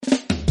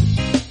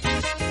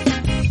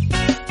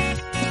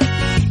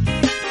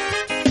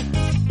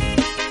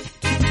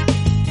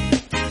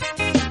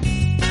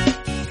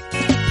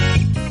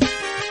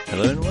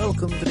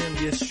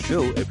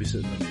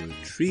episode number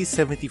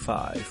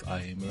 375.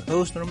 I am your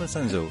host, Norman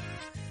Sanzo.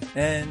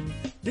 And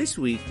this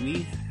week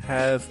we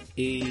have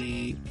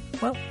a,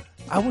 well,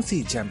 I won't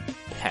say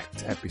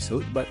jam-packed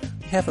episode, but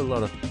we have a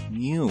lot of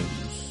news.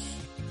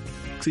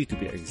 3 to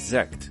be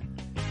exact.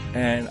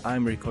 And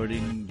I'm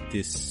recording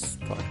this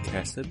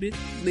podcast a bit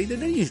later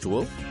than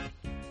usual.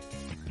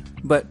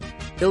 But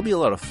it'll be a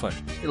lot of fun.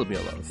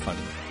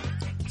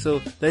 So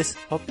let's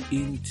hop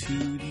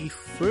into the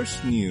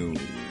first news.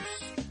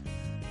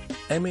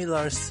 Emma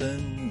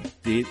Larson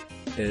did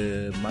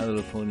My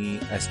Little Pony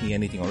Ask Me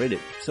Anything on Reddit.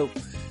 So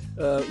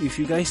if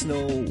you guys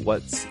know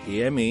what's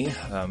AMA,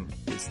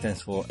 it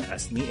stands for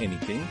Ask Me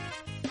Anything,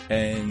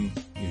 and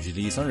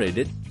usually it's on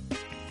Reddit,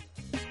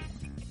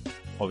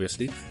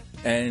 obviously.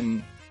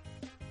 And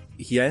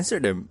he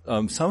answered them.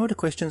 Some of the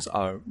questions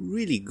are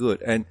really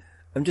good, and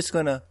I'm just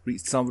gonna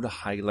read some of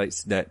the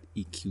highlights that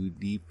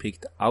EQD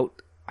picked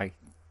out. I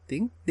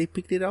think they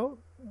picked it out.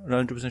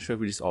 Not 100% sure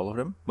if it is all of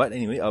them. But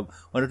anyway,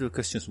 one of the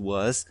questions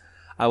was,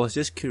 I was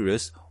just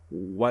curious,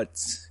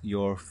 what's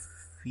your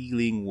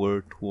feeling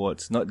were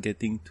towards not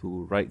getting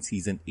to write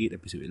season 8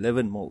 episode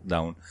 11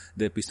 Meltdown,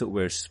 the episode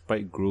where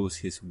Spike grows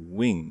his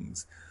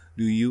wings?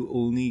 Do you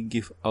only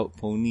give out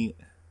pony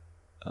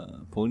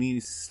 /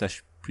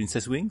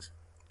 princess wings?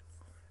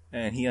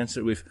 And he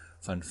answered with,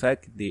 fun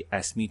fact, they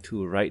asked me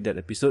to write that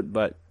episode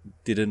but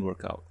didn't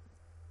work out.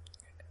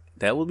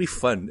 That will be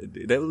fun.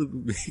 That will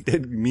make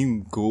that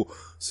meme go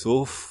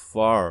so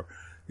far,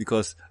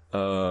 because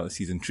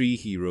season 3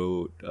 he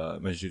wrote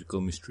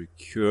Magical Mystery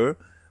Cure,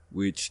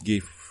 which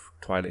gave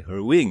Twilight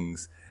her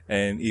wings,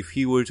 and if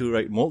he were to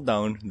write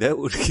Meltdown, that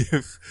would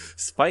give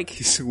Spike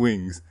his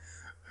wings.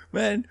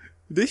 Man,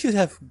 they should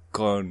have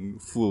gone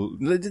full.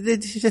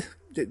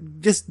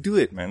 Just do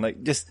it, man.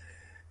 Like, just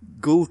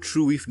go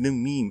through with the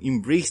meme,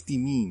 embrace the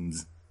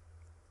memes.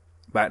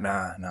 But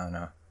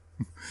nah.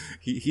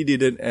 He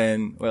didn't,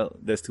 and well,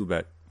 that's too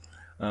bad.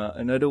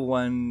 Another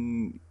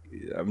one,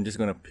 I'm just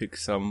gonna pick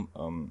some.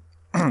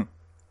 Okay.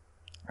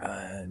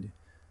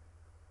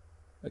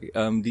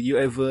 Did you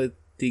ever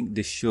think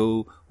the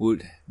show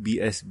would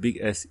be as big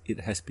as it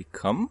has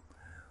become?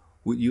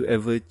 Would you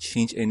ever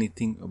change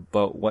anything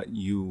about what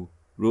you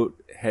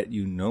wrote had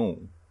you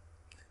known?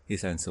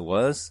 His answer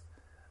was,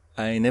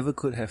 I never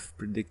could have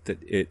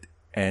predicted it,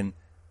 and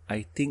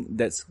I think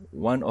that's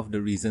one of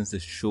the reasons the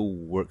show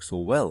works so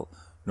well.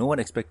 No one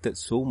expected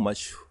so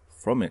much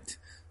from it.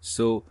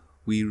 So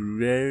we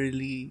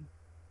really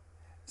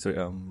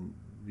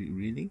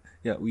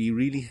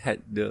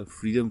had the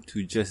freedom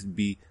to just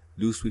be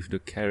loose with the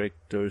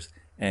characters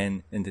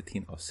and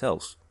entertain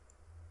ourselves.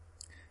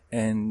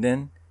 And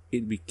then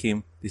it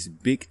became this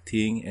big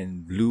thing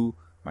and blew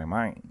my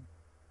mind.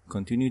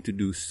 Continue to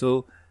do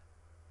so.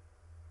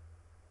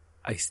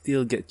 I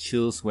still get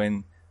chills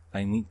when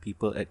I meet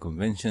people at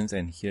conventions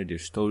and hear their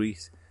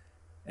stories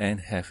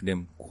and have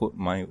them quote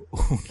my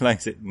own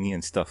lines at me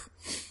and stuff.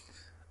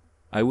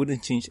 I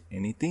wouldn't change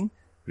anything,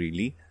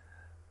 really.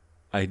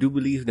 I do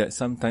believe that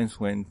sometimes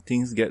when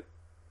things get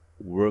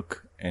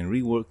work and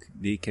rework,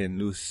 they can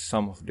lose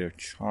some of their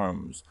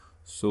charms.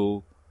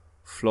 So,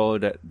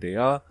 flawed that they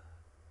are,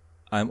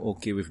 I'm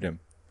okay with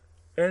them.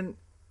 And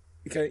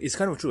it's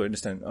kind of true, I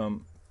understand.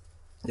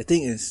 The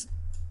thing is,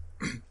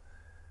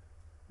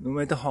 no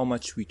matter how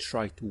much we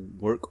try to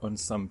work on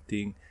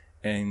something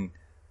and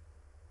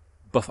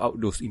buff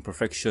out those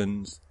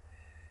imperfections,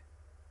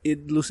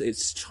 it loses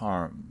its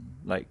charm,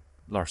 like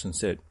Larson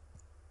said.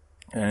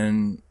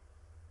 And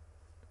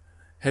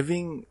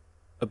having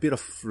a bit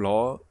of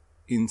flaw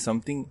in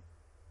something,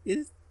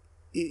 it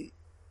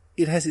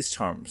has its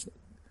charms.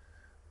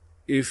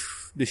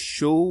 If the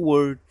show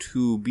were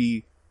to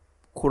be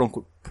quote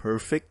unquote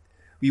perfect,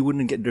 we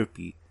wouldn't get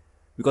derpy,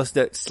 because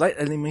that slight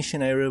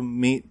animation error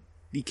made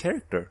the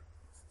character.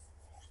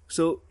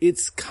 So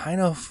it's kind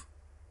of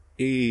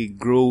a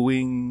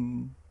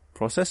growing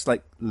process,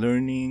 like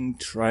learning,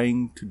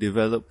 trying to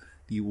develop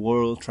the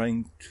world,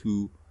 trying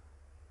to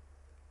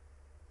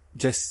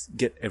just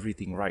get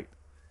everything right.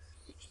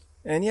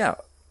 And yeah,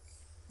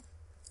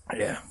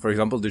 for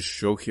example, this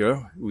show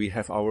here, we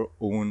have our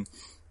own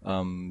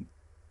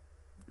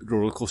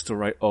roller coaster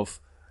ride of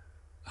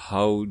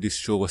how this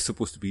show was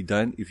supposed to be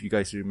done. If you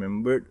guys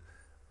remembered,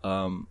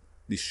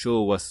 this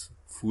show was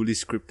fully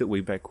scripted way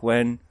back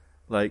when,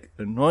 like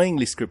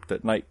annoyingly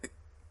scripted. Like,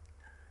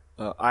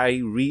 I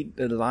read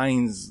the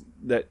lines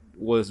that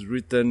was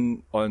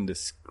written on the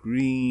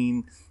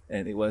screen,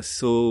 and it was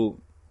so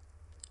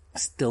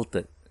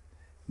stilted.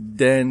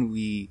 Then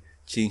we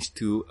changed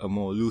to a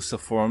more looser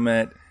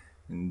format,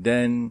 and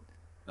then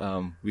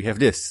we have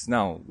this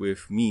now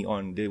with me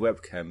on the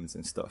webcams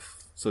and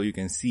stuff, so you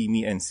can see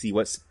me and see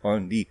what's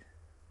on the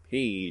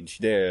page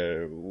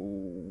there.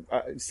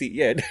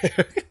 There.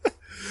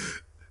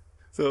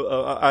 So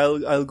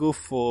I'll go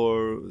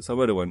for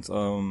some other ones.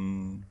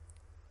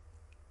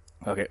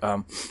 Okay.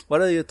 What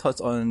are your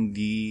thoughts on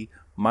the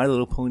My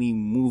Little Pony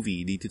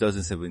movie, the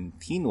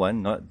 2017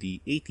 one, not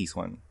the 80s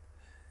one?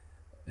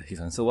 His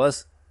answer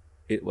was,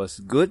 it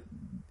was good.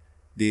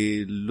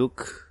 They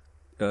look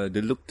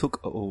the look took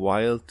a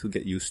while to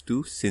get used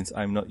to, since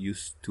I'm not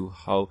used to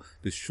how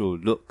the show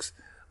looks.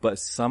 But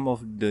some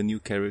of the new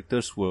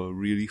characters were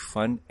really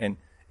fun, and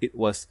it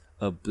was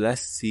a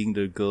blast seeing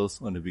the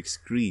girls on the big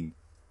screen.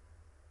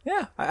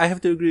 Yeah, I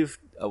have to agree with...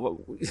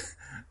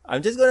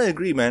 I'm just gonna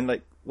agree, man.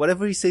 Like,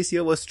 whatever he says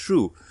here was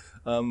true.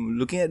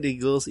 Looking at the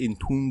girls in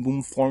Toon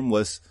Boom form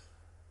was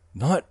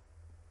not...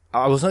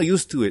 I was not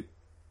used to it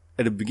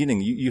at the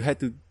beginning. You had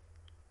to...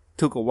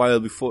 Took a while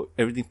before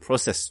everything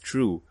processed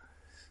through.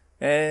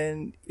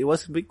 And it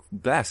was a big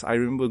blast. I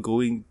remember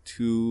going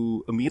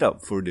to a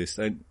meetup for this.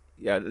 And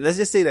yeah, let's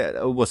just say that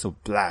it was a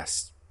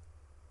blast.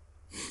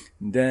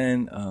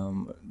 Then,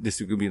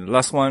 this will be the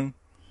last one.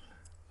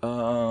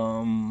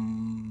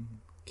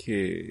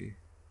 Okay.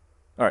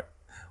 Alright.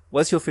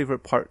 What's your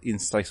favorite part in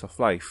Slice of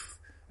Life?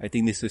 I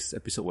think this is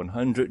episode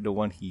 100, the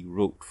one he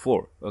wrote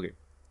for. Okay.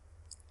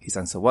 His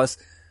answer was,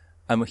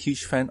 I'm a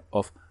huge fan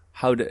of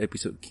how the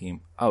episode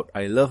came out.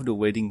 I love the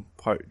wedding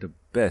part the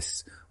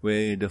best,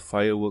 where the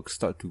fireworks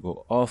start to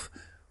go off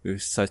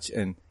with such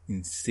an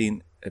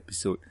insane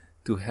episode.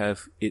 To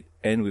have it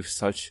end with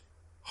such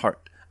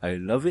heart. I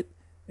love it.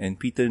 And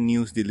Peter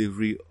New's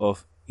delivery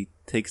of "It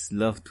takes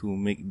love to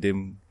make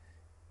them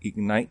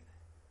ignite"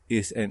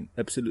 is an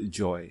absolute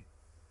joy.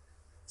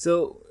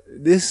 So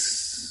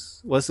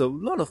this was a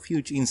lot of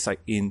huge insight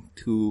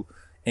into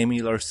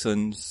Amy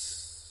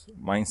Larson's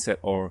mindset,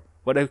 or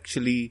what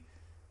actually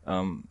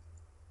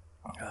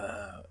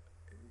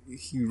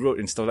he wrote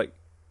and stuff. Like,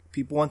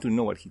 people want to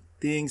know what he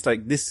thinks.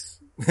 Like this,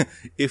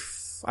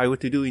 if I were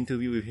to do an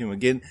interview with him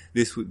again,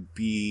 this would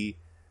be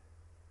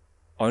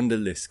on the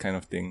list, kind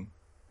of thing.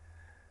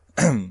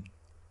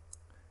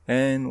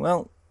 And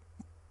well,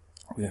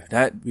 with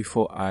that,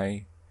 before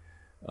I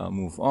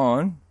move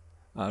on,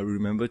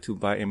 remember to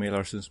buy M.A.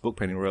 Larson's book,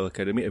 Penny Royal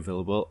Academy,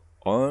 available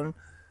on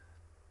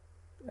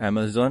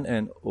Amazon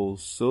and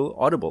also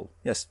Audible.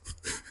 Yes,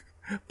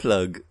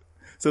 plug.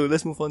 So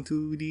let's move on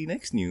to the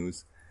next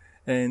news.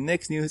 And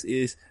next news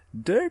is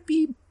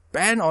Derpy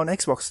banned on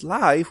Xbox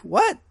Live.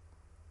 What?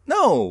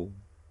 No,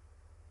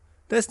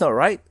 that's not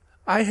right.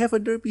 I have a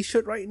Derpy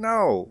shirt right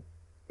now.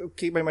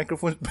 Okay, my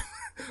microphone.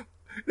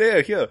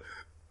 There, here.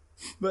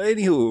 But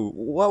anywho,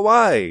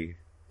 why?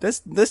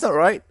 That's not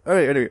right.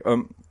 Alright, anyway,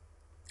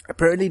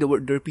 apparently the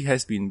word Derpy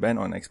has been banned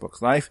on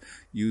Xbox Live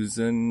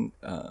using,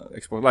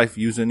 Xbox Live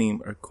username,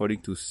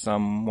 according to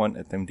someone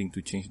attempting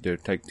to change their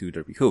tag to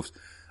Derpy Hooves.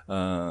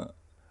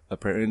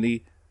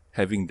 Apparently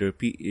having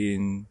Derpy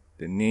in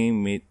the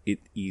name made it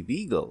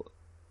illegal.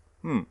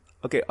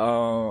 Okay,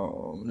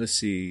 let's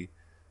see.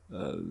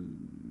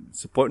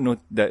 Support note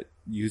that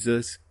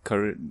users'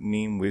 current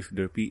name with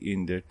Derpy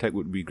in their tag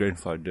would be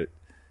grandfathered.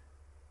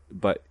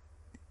 But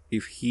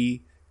if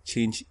he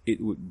changed,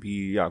 it would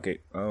be, yeah, okay.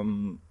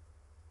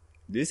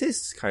 This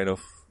is kind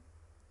of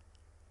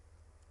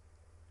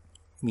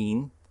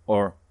mean,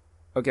 or,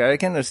 okay, I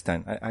can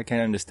understand. I can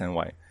understand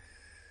why.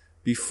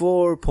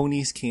 Before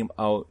ponies came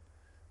out,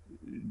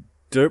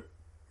 Derp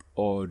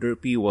or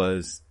Derpy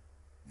was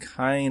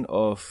kind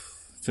of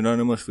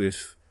synonymous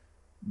with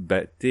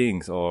bad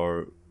things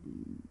or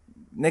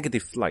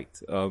negative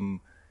light.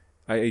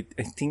 I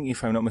think,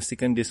 if I'm not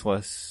mistaken, this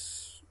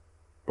was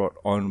brought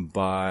on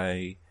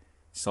by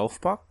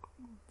South Park,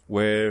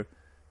 where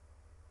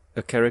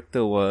a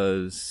character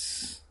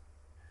was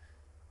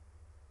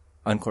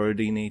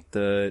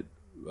uncoordinated,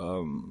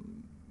 I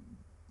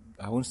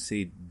won't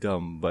say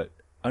dumb, but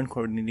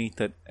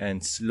uncoordinated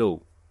and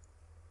slow.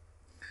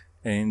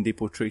 And they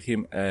portrayed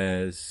him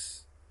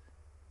as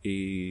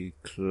a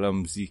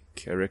clumsy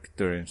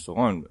character and so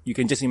on. You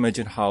can just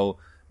imagine how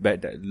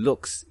bad that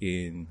looks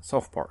in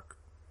South Park.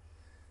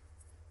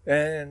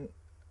 And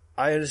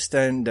I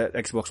understand that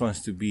Xbox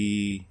wants to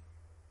be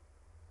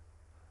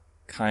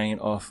kind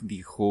of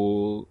the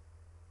whole,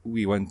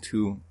 we want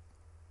to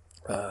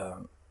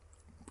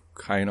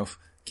kind of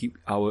keep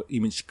our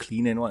image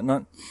clean and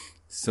whatnot.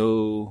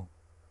 So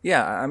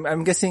yeah,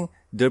 I'm guessing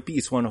Derpy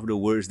is one of the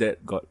words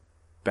that got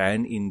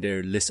banned in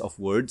their list of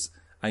words.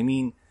 I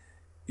mean,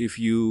 if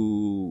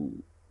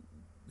you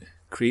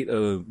create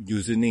a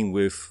username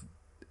with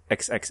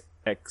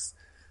XXX,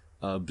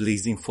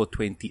 blazing for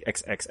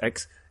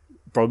 20XXX,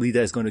 probably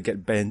that's going to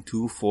get banned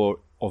too for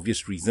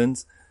obvious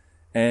reasons,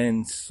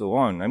 and so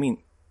on. I mean,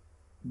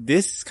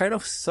 this kind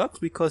of sucks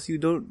because you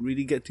don't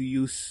really get to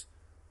use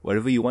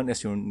whatever you want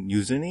as your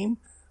username,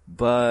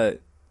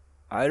 but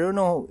I don't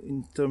know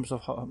in terms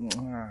of how,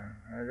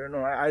 I don't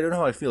know. I don't know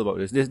how I feel about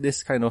this.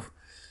 This kind of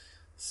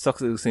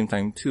sucks at the same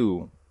time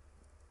too.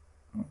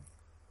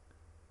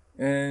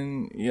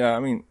 And yeah, I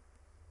mean,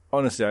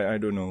 honestly, I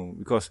don't know,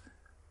 because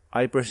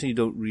I personally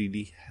don't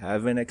really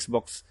have an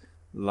Xbox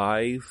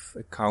Live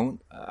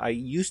account. I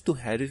used to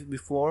have it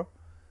before,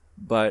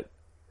 but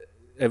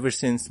ever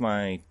since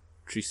my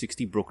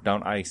 360 broke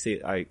down, I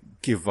said I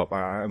give up.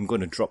 I'm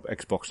going to drop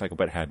Xbox like a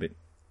bad habit.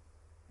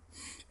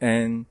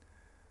 And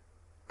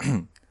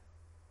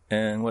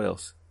and what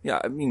else? Yeah,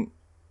 I mean,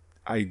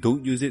 I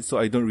don't use it, so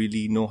I don't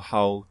really know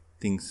how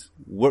things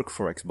work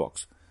for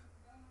Xbox.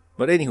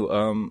 But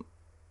anywho,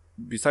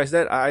 besides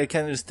that, I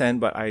can understand,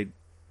 but I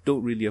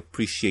don't really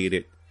appreciate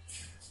it.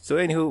 So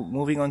anywho,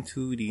 moving on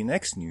to the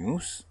next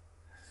news.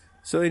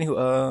 So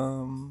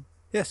anywho,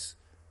 yes,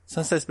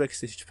 Sunset's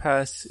Backstage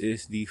Pass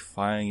is the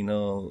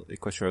final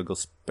Equestria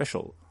Girls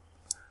special.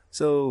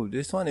 So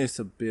this one is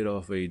a bit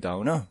of a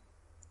downer.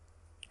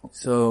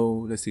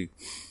 So let's see.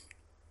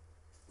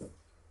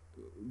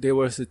 There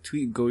was a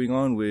tweet going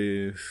on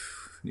with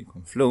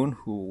Nikon Flown,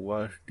 who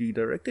was the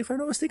director, if I'm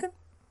not mistaken.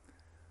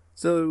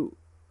 So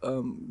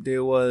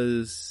there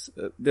was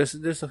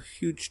there's a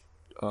huge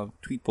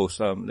tweet post.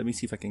 Let me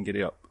see if I can get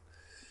it up.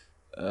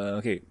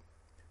 Okay.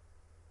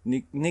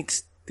 Nick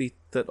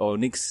stated, or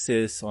Nick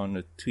says on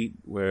a tweet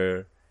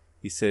where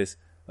he says,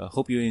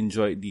 hope you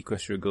enjoyed the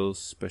Equestria Girls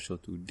special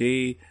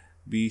today.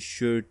 Be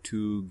sure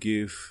to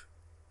give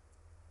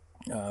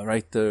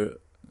writer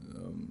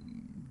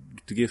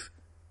to give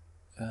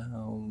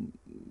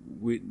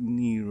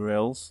Whitney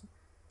Rails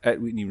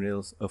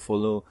a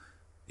follow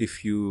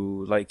if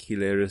you like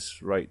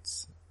hilarious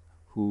writes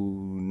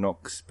who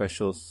knock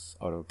specials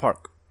out of the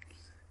park.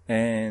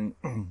 And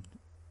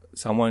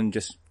someone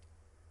just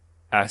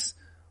asked,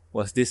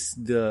 was this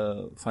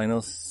the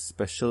final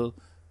special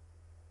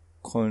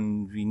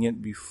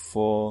convenient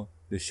before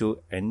the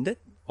show ended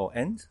or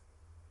ends?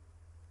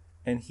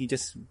 And he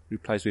just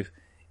replies with,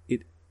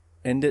 it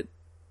ended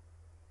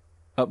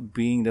up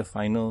being the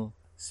final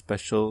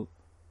special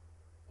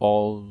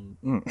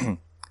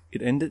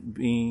it ended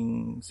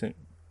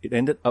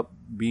up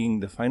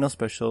being the final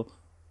special,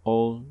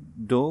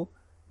 although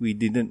we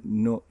didn't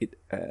know it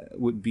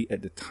would be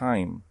at the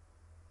time.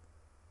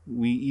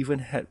 We even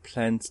had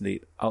plans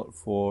laid out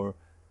for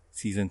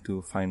season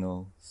 2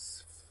 finale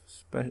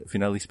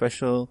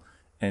special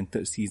and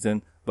third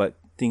season, but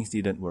things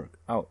didn't work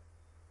out.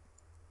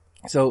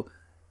 So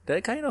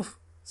that kind of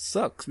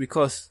sucks,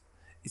 because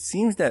it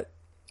seems that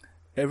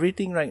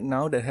everything right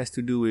now that has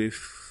to do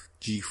with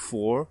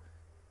G4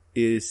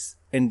 is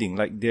ending.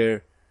 Like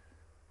they're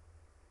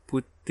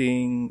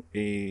putting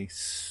I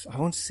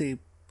won't say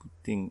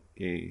putting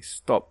a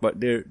stop, but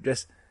they're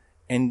just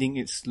ending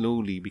it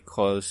slowly,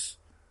 because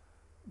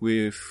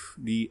with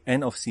the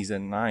end of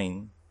season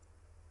 9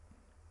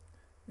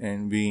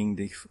 and being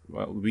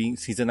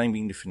season 9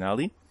 being the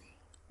finale,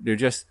 they're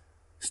just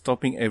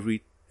stopping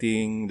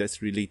everything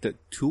that's related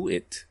to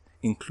it,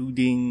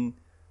 including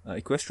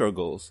Equestria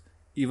Girls.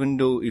 Even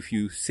though if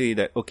you say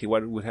that, okay,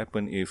 what would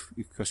happen if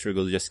Equestria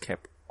Girls just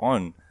kept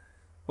on?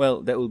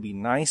 Well, that would be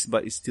nice,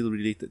 but it's still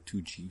related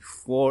to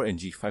G4, and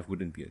G5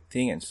 wouldn't be a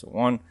thing, and so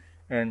on.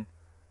 And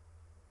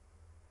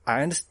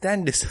I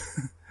understand this.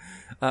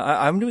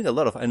 I'm doing a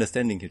lot of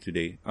understanding here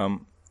today.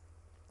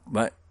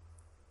 But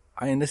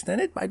I understand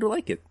it, but I don't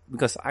like it,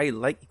 because I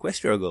like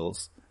Equestria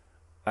Girls.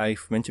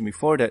 I've mentioned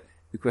before that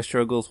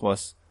Equestria Girls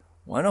was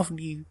one of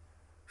the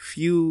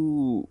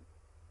few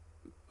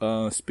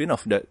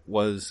spin-off that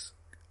was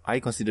I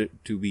considered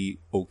to be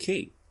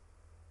okay.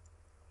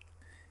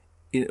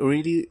 It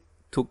already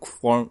took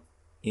form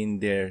in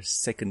their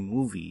second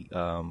movie,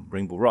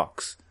 Rainbow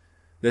Rocks.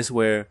 That's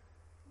where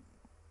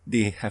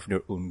they have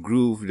their own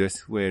groove.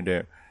 That's where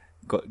they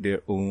got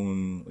their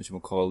own,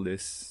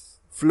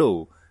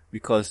 flow.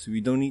 Because we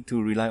don't need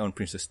to rely on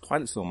Princess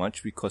Twilight so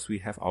much, because we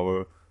have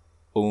our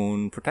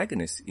own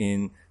protagonist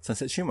in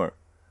Sunset Shimmer.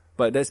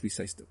 But that's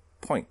besides the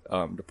point.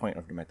 The point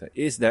of the matter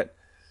is that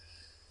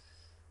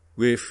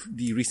with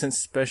the recent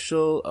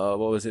special, what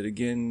was it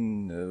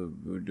again?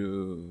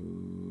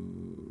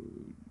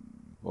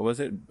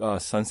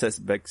 Sunset's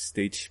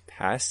Backstage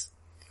Pass.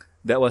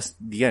 That was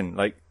the end,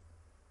 like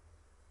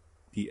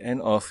the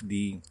end of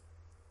the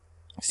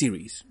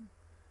series.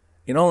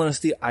 In all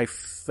honesty, I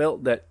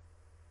felt that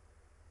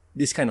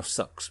this kind of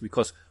sucks,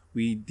 because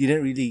we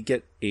didn't really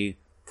get a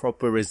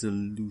proper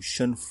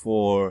resolution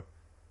for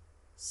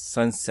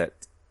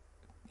Sunset,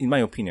 in my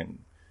opinion,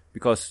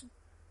 because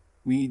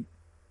we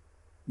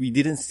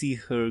didn't see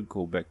her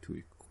go back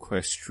to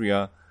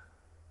Equestria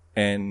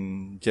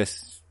and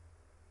just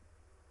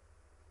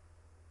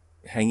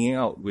hanging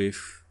out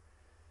with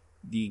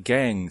the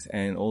gangs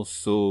and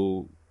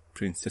also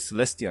Princess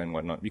Celestia and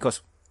whatnot.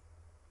 Because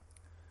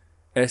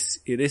as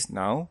it is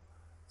now,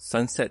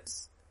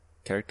 Sunset's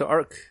character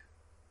arc,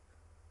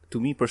 to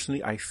me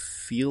personally, I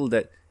feel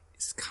that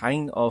it's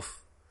kind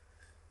of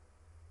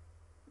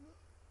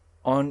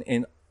on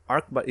an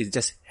arc, but it's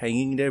just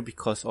hanging there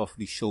because of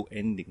the show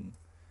ending.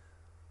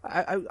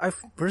 I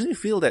personally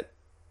feel that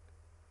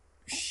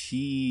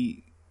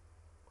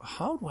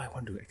how do I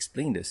want to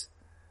explain this?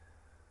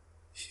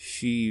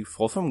 She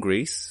fall from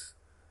grace,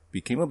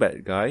 became a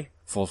bad guy,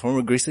 fall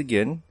from grace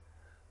again,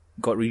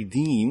 got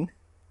redeemed,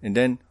 and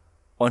then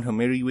on her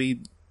merry way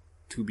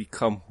to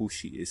become who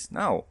she is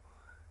now.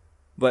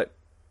 But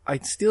I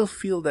still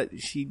feel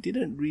that she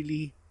didn't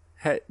really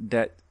had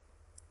that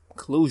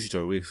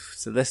closure with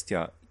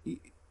Celestia.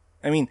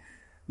 I mean,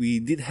 we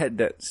did had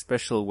that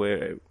special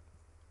where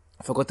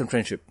Forgotten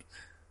Friendship,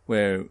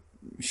 where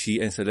she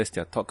and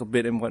Celestia talk a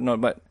bit and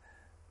whatnot, but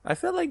I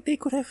felt like they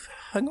could have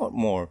hung out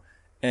more.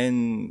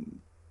 And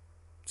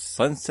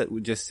Sunset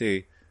would just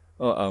say,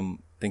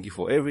 thank you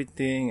for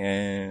everything,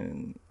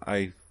 and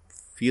I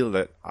feel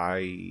that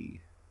I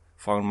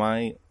found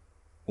my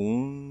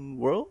own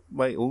world,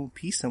 my own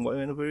peace, and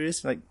whatever it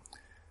is. Like,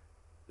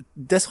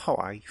 that's how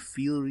I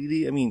feel,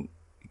 really. I mean,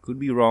 it could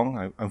be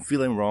wrong. I'm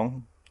feeling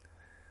wrong,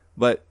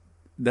 but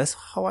that's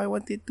how I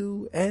want it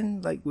to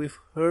end. Like, with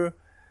her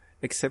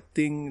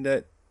accepting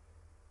that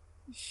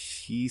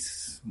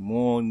she's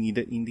more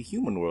needed in the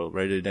human world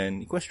rather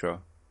than Equestria.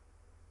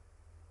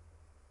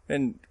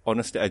 And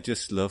honestly, I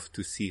just love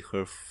to see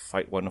her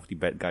fight one of the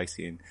bad guys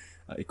in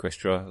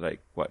Equestria,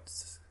 like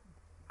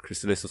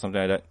Chrysalis or something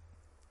like that.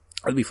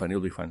 It'll be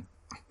fun.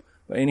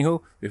 But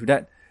anyhow, with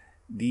that,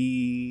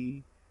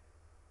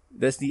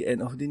 that's the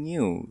end of the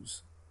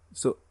news.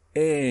 So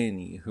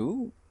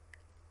anywho,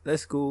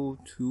 let's go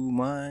to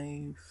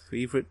my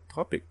favorite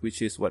topic,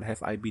 which is what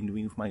have I been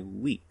doing with my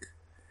week.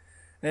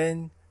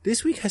 And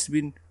this week has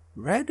been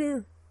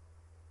rather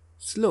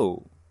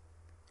slow.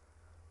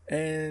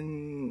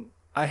 And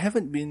I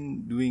haven't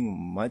been doing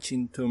much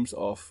in terms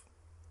of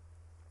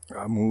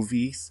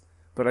movies,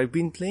 but I've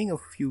been playing a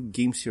few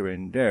games here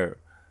and there.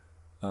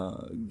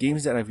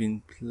 Games that I've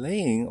been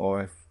playing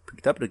or I've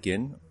picked up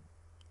again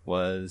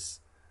was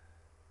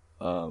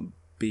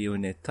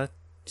Bayonetta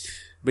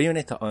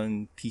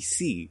on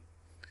PC.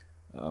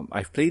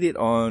 I've played it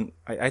on,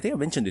 I think I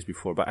mentioned this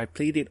before, but I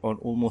played it on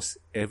almost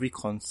every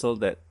console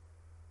that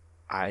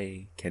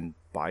I can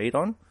buy it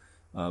on,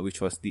 which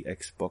was the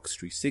Xbox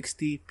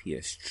 360,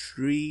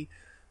 PS3,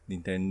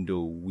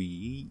 Nintendo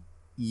Wii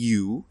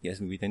U,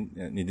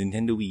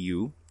 Nintendo Wii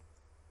U,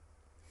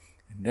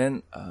 and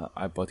then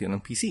I bought it on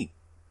PC.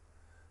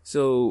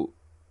 So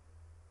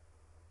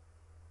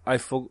I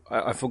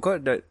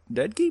forgot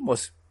that game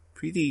was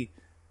pretty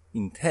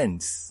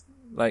intense.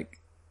 Like,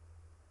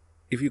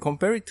 if you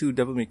compare it to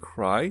Devil May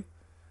Cry,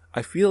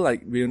 I feel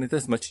like Bayonetta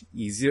is much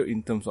easier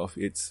in terms of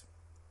its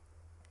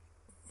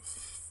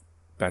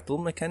battle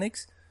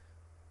mechanics,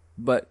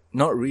 but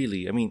not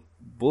really. I mean,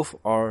 both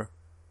are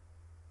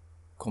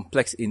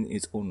complex in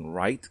its own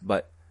right,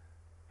 but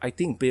I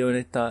think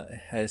Bayonetta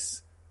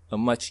has a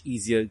much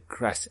easier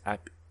grasp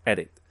at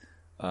it.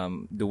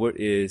 The word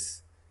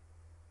is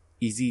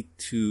easy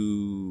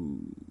to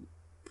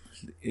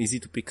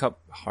pick up,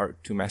 hard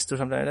to master,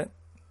 something like that.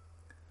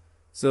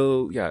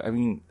 So yeah, I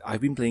mean,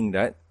 I've been playing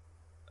that.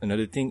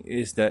 Another thing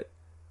is that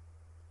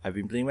I've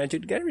been playing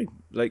Magic the Gathering.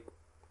 Like,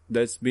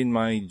 that's been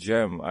my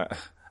jam.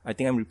 I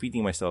think I'm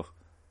repeating myself,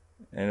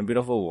 and a bit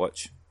of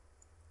Overwatch.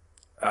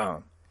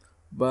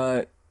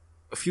 But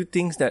a few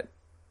things that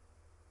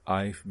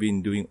I've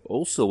been doing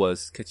also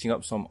was catching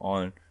up some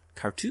on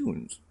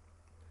cartoons.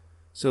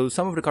 So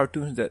some of the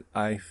cartoons that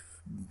I've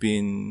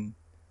been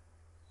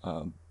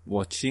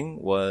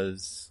watching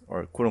was,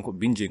 or quote unquote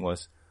binging,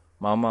 was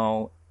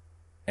Mau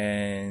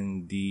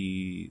and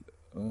the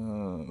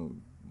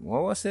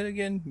what was it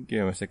again?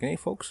 Give me a second,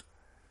 folks.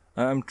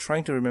 I'm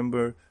trying to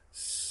remember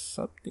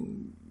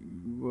something.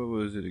 What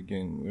was it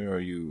again? Where are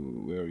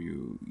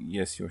you?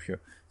 Yes, you're here.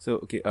 So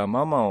okay,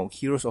 Mau,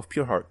 Heroes of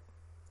Pure Heart.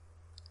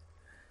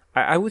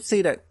 I would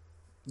say that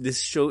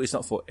this show is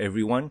not for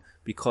everyone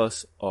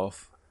because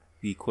of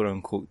the quote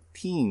unquote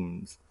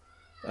themes.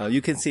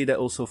 You can say that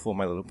also for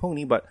My Little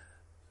Pony, but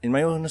in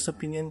my honest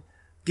opinion,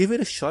 give it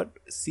a shot,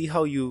 see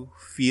how you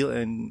feel,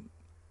 and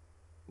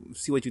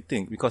see what you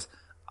think, because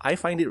I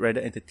find it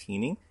rather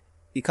entertaining.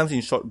 It comes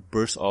in short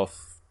bursts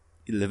of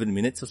 11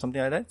 minutes or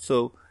something like that,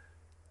 so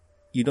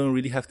you don't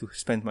really have to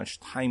spend much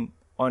time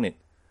on it.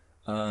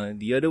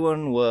 The other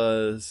one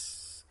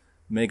was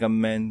Mega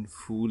Man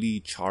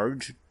Fully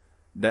Charged.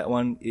 That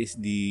one is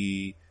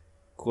the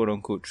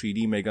quote-unquote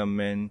 3D Mega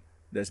Man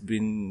that's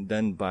been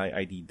done by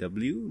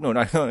IDW. No,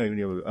 not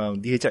IDW,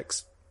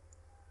 DHX.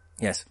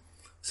 Yes.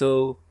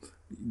 So,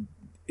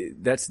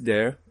 that's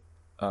there.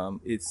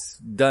 It's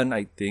done,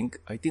 I think.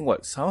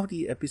 Some of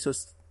the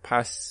episodes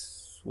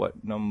past,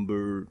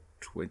 number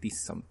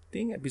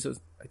 20-something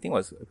episodes? I think it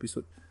was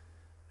episode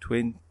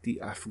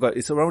 20. I forgot.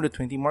 It's around the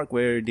 20 mark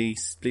where they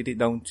split it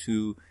down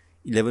to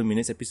 11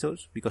 minutes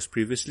episodes, because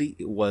previously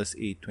it was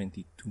a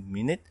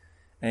 22-minute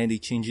and they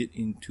changed it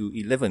into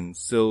 11.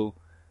 So,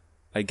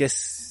 I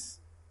guess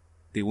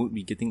they won't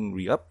be getting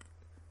re-upped,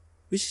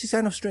 which is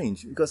kind of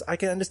strange, because I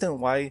can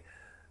understand why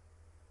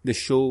the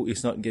show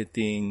is not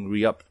getting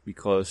re-upped,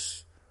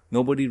 because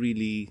nobody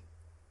really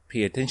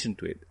pay attention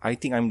to it. I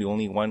think I'm the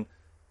only one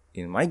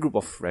in my group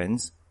of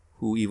friends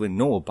who even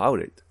know about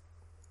it.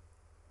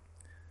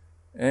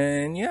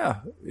 And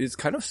yeah, it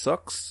kind of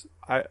sucks.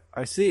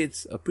 I say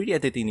it's a pretty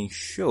entertaining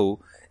show.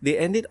 They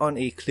ended on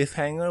a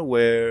cliffhanger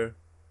where,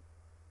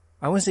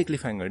 I won't say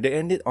cliffhanger, they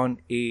ended on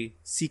a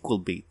sequel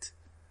bait,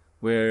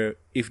 where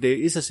if there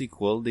is a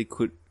sequel, they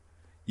could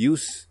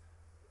use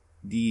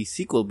the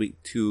sequel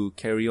bit to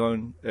carry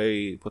on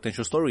a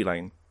potential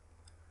storyline.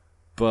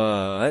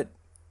 But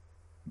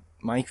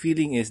my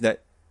feeling is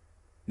that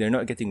they're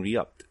not getting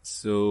re-upped,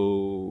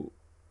 so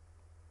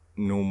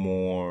no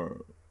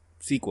more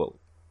sequel.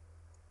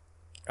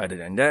 Other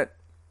than that,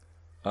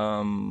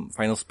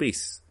 Final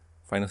Space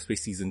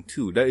Season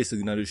 2. That is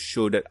another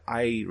show that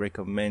I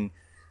recommend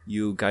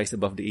you guys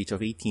above the age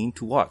of 18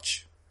 to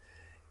watch.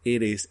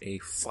 It is a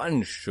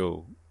fun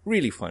show.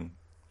 Really fun.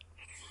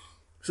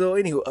 So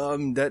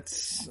anywho,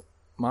 that's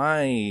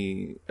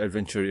my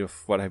adventure of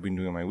what I've been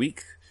doing in my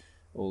week.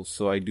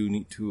 Also, I do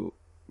need to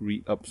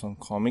read up some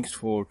comics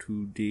for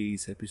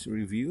today's episode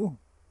review.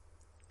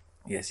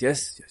 Yes.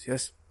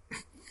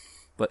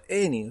 But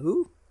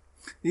anywho,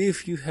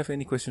 if you have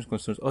any questions,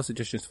 concerns, or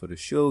suggestions for the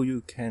show,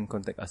 you can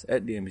contact us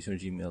at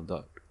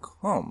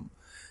thembs@gmail.com.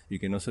 You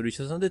can also reach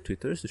us on the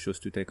Twitters. The show's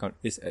Twitter account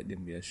is at the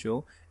MBS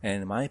Show,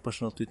 and my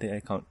personal Twitter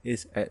account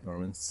is at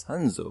Norman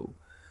Sanzo.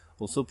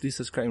 Also, please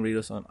subscribe and rate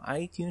us on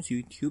iTunes,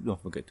 YouTube.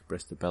 Don't forget to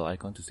press the bell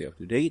icon to stay up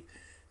to date.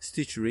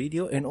 Stitcher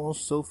Radio, and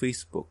also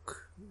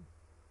Facebook.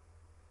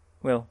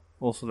 Well,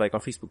 also like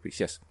our Facebook page,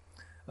 yes.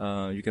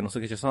 You can also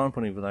catch us on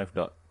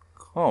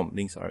pornivorlife.com.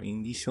 Links are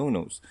in the show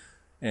notes.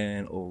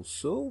 And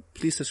also,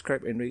 please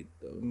subscribe and rate.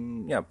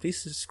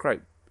 Please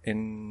subscribe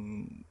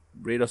and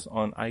rate us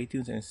on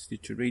iTunes and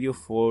Stitcher Radio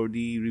for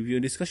the review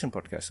and discussion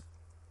podcast.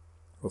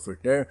 Over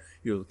there,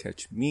 you'll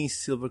catch me,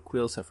 Silver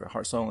Quill, Sapphire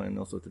Heartsong, and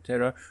also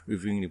Totera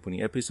reviewing the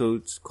pony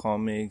episodes,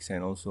 comics,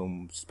 and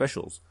also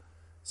specials,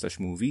 such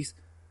movies.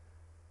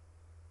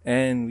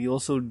 And we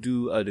also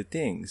do other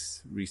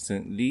things.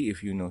 Recently,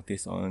 if you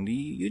notice on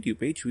the YouTube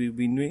page, we've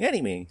been doing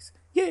animes.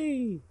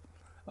 Yay!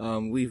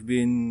 We've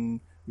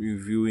been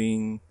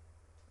reviewing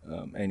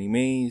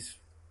animes,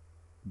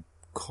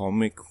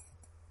 comic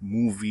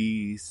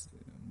movies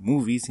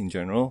in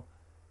general,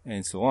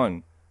 and so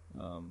on.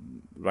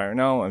 Right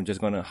now, I'm just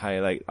going to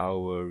highlight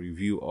our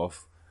review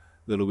of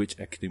Little Witch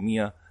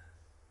Academia,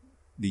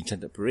 The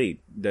Enchanted Parade.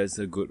 That's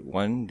a good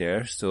one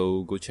there,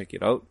 so go check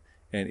it out.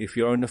 And if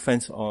you're on the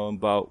fence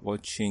about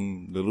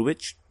watching Little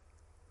Witch,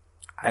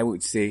 I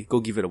would say go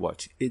give it a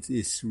watch. It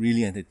is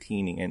really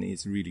entertaining and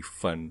it's really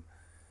fun.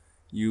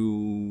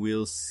 You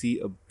will see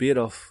a bit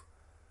of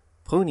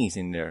ponies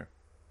in there.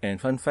 And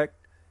fun fact,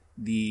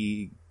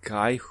 the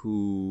guy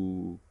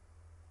who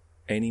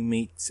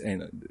animates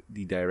and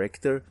the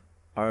director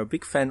are a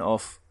big fan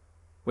of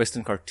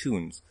Western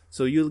cartoons.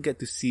 So you'll get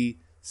to see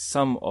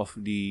some of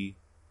the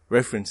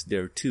reference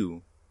there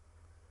too.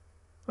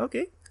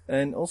 Okay.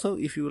 And also,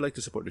 if you would like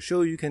to support the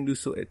show, you can do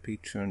so at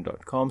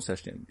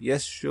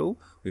patreon.com/MBS show.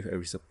 With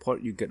every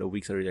support, you get a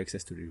week's early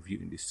access to the review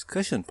and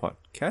discussion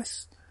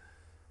podcast,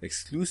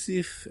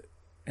 exclusive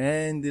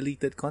and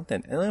deleted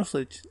content.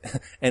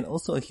 And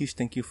also a huge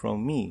thank you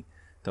from me.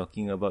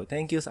 Talking about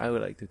thank yous, I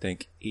would like to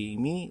thank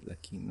Amy,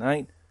 Lucky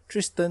Knight,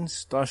 Tristan,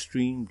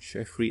 Starstream,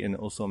 Jeffrey, and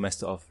also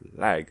Master of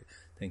Lag.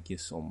 Thank you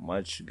so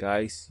much,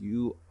 guys.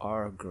 You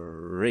are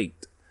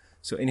great.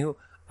 So anywho,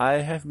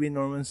 I have been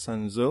Norman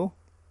Sanzo.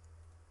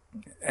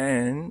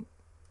 And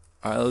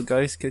I'll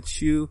guys catch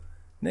you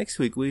next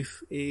week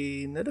with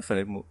another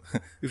fun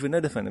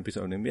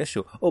episode of the MBS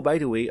show. Oh, by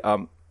the way,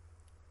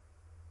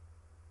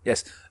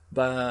 yes,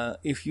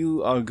 but if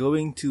you are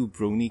going to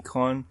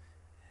BronyCon,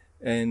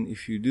 and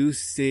if you do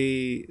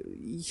say,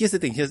 here's the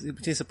thing,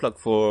 here's a plug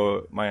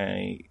for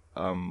my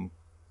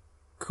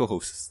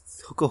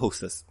co-hosts.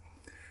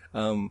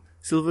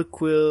 Silver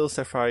Quill,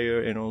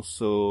 Sapphire, and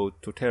also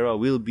Totera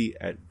will be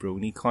at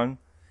BronyCon.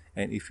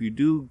 And if you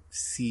do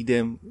see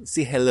them,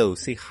 say hello,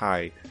 say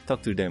hi,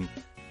 talk to them,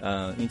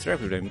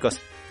 interact with them, because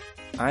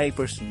I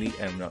personally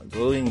am not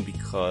going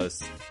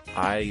because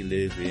I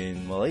live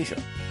in Malaysia.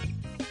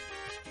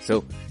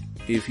 So,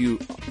 if you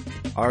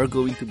are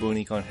going to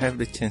BronyCon, have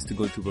the chance to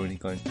go to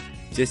BronyCon,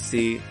 just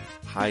say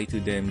hi to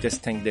them,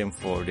 just thank them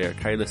for their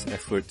tireless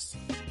efforts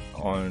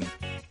on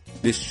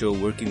this show,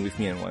 working with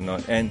me and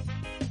whatnot, and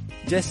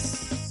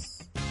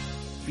just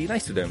be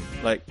nice to them.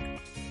 Like,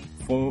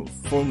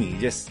 for me,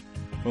 just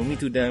from me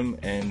to them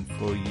and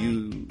for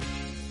you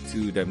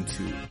to them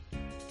too.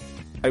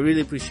 I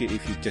really appreciate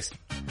if you just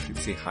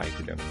say hi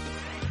to them.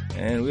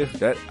 And with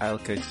that, I'll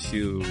catch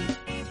you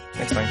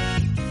next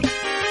time.